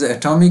get is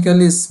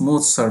atomically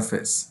smooth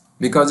surface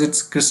because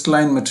it's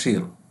crystalline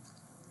material,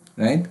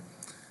 right?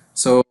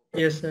 So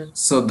Yes, sir.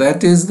 so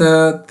that is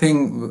the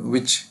thing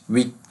which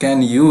we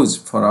can use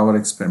for our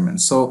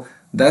experiment. So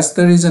that's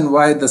the reason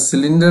why the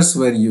cylinders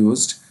were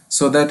used,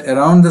 so that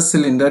around the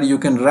cylinder you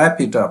can wrap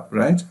it up,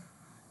 right?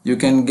 You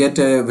can get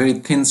a very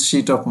thin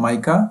sheet of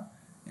mica,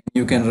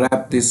 you can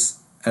wrap this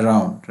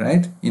around,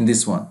 right, in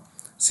this one.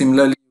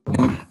 Similarly, you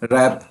can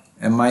wrap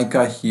a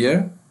mica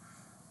here,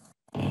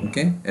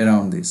 okay,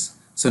 around this.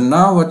 So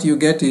now what you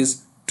get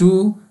is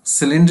two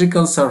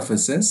cylindrical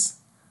surfaces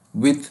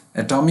with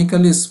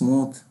atomically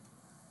smooth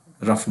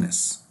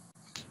roughness.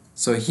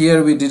 So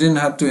here we didn't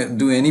have to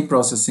do any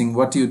processing.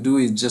 What you do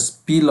is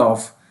just peel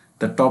off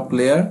the top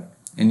layer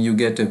and you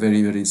get a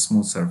very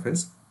smooth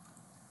surface.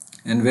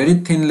 And very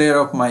thin layer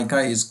of mica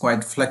is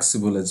quite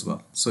flexible as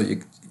well. So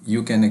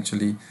you can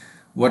actually,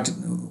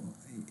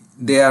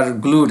 they are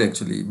glued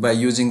actually. By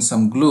using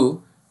some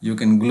glue, you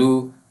can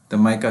glue the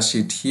mica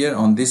sheet here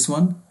on this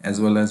one as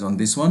well as on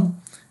this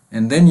one,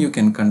 and then you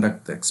can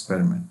conduct the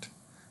experiment.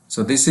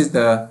 So this is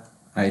the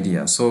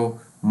idea. So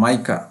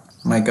mica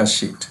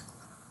sheet,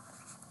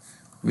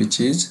 which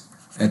is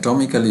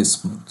atomically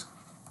smooth.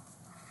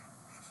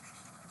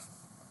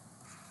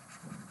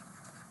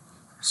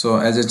 So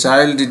as a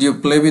child, did you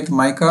play with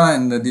mica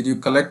and did you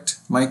collect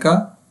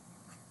mica?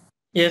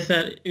 Yes,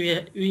 sir.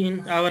 We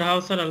in our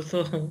house are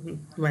also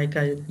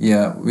mica.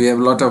 Yeah, we have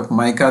a lot of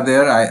mica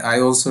there.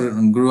 I also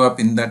grew up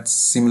in that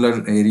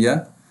similar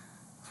area,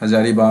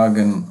 Hazaribagh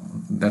and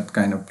that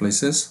kind of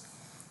places.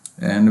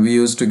 And we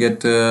used to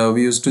get,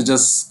 we used to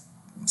just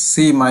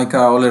see mica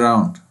all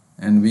around,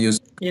 and we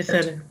used to Yes,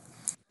 sir.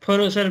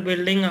 For sir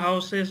building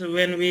houses,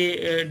 when we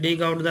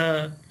dig out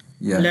the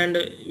land,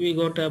 we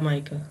got a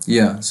mica.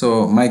 Yeah,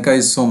 so mica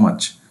is so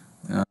much.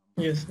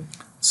 Yes, sir.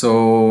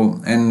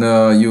 So and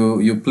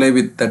you play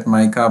with that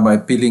mica by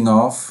peeling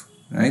off,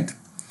 right?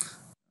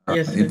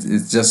 Yes, sir.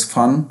 It's just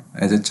fun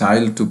as a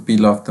child to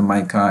peel off the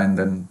mica and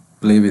then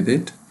play with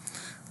it.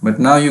 But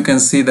now you can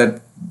see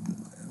that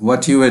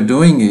what you were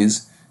doing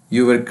is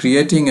you were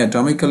creating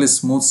atomically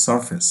smooth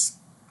surface.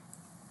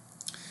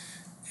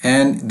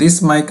 And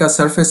this mica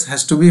surface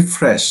has to be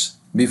fresh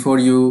before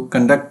you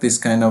conduct this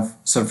kind of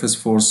surface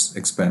force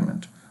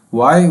experiment.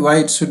 Why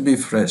it should be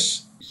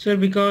fresh? Sir,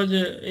 because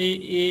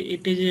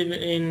it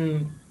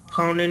is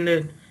found in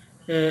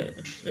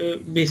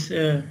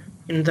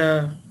in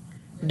the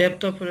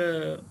depth of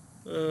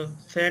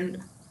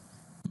sand,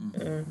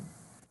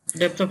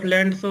 depth of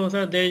land. So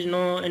sir, there is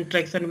no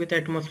interaction with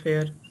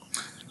atmosphere.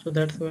 So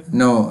that's why.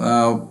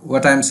 No,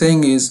 what I'm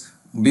saying is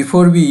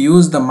before we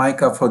use the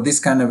mica for this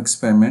kind of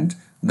experiment,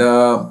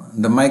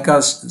 the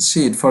mica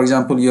sheet, for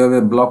example, you have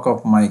a block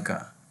of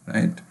mica,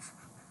 right?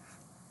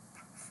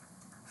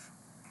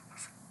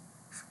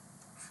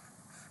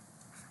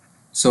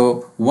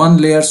 So one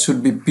layer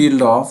should be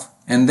peeled off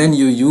and then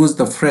you use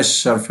the fresh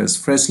surface,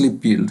 freshly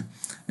peeled.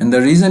 And the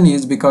reason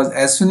is because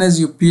as soon as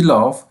you peel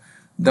off,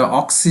 the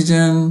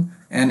oxygen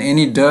and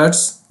any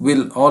dirts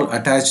will all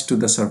attach to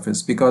the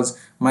surface because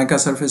mica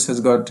surface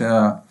has got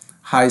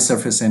high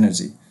surface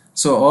energy.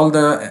 So all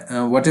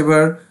the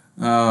whatever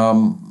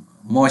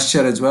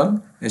moisture as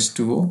well,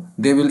 H2O,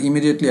 they will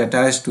immediately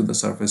attach to the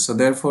surface. So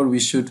therefore we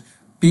should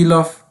peel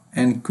off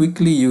and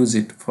quickly use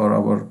it for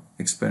our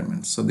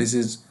experiments. So this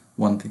is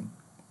one thing.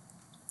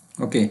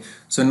 Okay,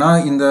 so now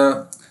in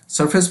the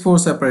surface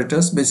force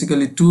apparatus,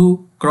 basically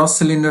two cross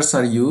cylinders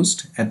are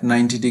used at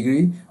 90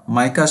 degree.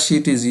 Mica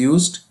sheet is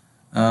used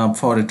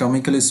for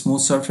atomically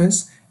smooth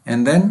surface,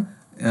 and then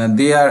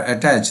they are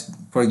attached.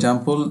 For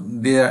example,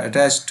 they are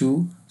attached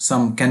to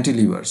some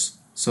cantilevers.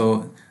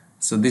 So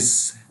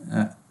this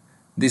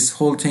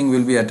whole thing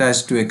will be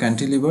attached to a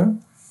cantilever,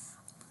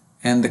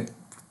 and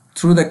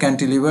through the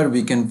cantilever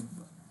we can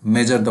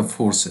measure the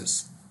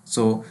forces.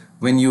 So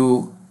when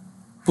you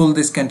pull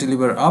this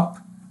cantilever up,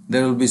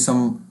 there will be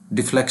some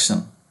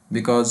deflection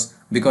because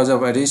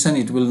of adhesion.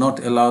 It will not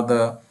allow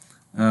the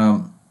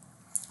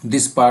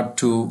this part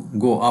to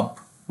go up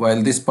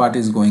while this part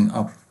is going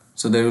up.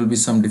 So there will be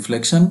some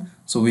deflection.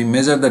 So we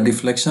measure the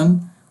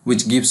deflection,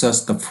 which gives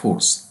us the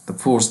force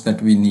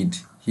that we need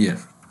here.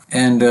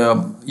 And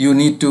you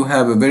need to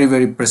have a very,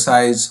 very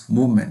precise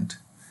movement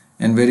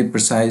and very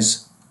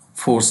precise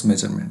force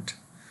measurement.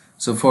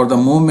 So for the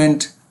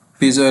movement,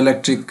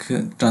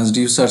 piezoelectric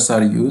transducers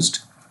are used,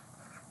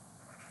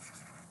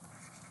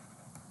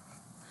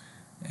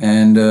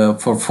 and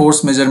for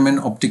force measurement,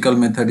 optical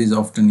method is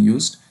often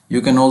used.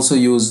 You can also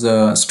use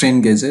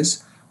strain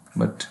gauges,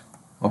 but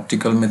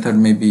optical method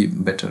may be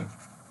better.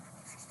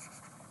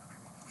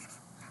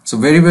 So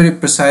very, very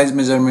precise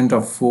measurement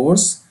of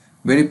force,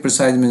 very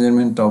precise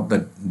measurement of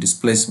the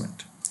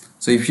displacement.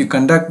 So if you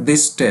conduct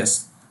this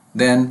test,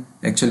 then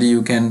actually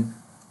you can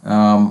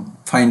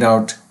find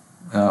out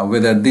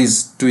whether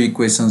these two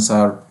equations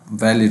are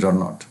valid or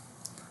not.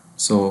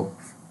 So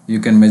you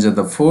can measure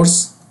the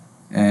force,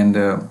 and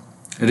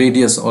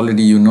radius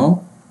already you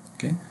know.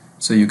 Okay,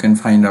 so you can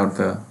find out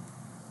the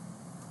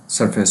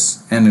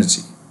surface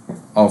energy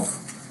of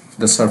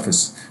the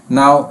surface.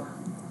 Now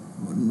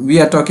we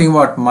are talking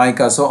about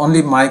mica, so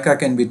only mica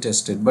can be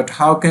tested, but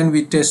how can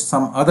we test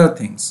some other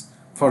things?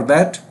 For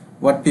that,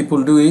 what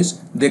people do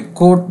is they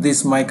coat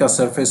this mica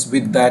surface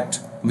with that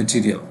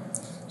material.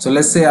 So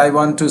let's say I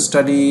want to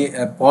study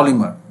a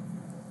polymer,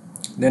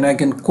 then I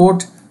can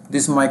coat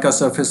this mica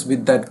surface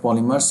with that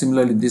polymer,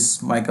 similarly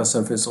this mica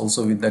surface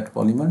also with that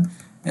polymer,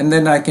 and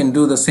then I can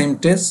do the same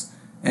test,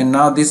 and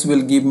now this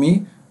will give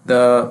me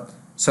the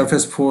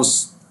surface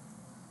force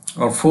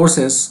or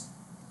forces,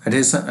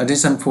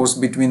 adhesion force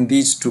between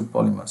these two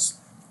polymers.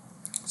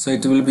 So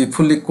it will be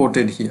fully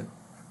coated here.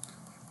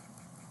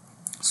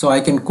 So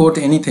I can coat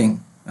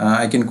anything.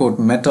 I can coat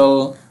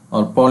metal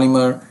or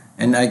polymer,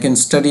 and I can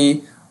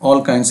study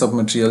all kinds of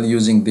material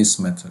using this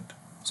method.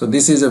 So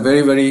this is a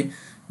very, very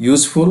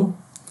useful,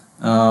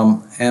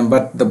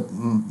 but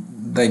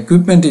the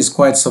equipment is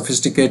quite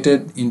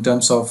sophisticated in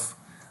terms of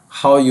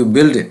how you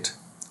build it.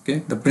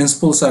 Okay, the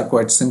principles are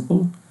quite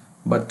simple,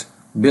 but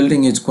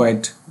building is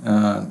quite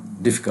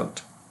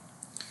difficult.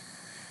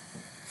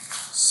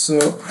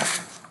 So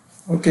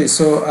okay,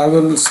 so I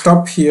will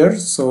stop here.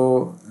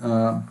 So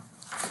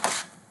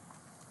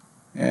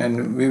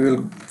and we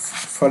will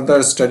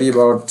further study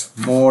about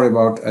more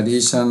about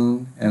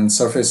adhesion and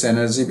surface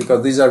energy,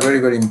 because these are very,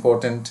 very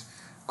important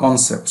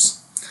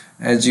concepts.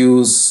 As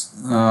you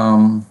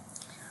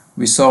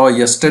we saw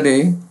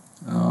yesterday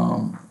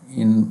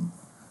in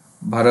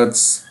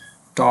Bharat's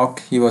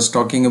talk, he was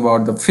talking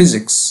about the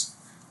physics,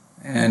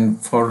 and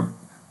for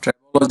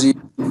tribology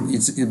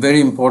it's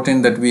very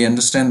important that we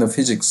understand the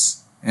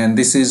physics, and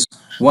this is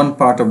one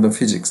part of the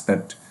physics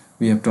that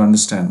we have to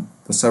understand: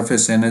 the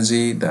surface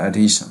energy, the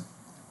adhesion,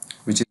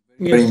 which is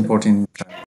very, very important.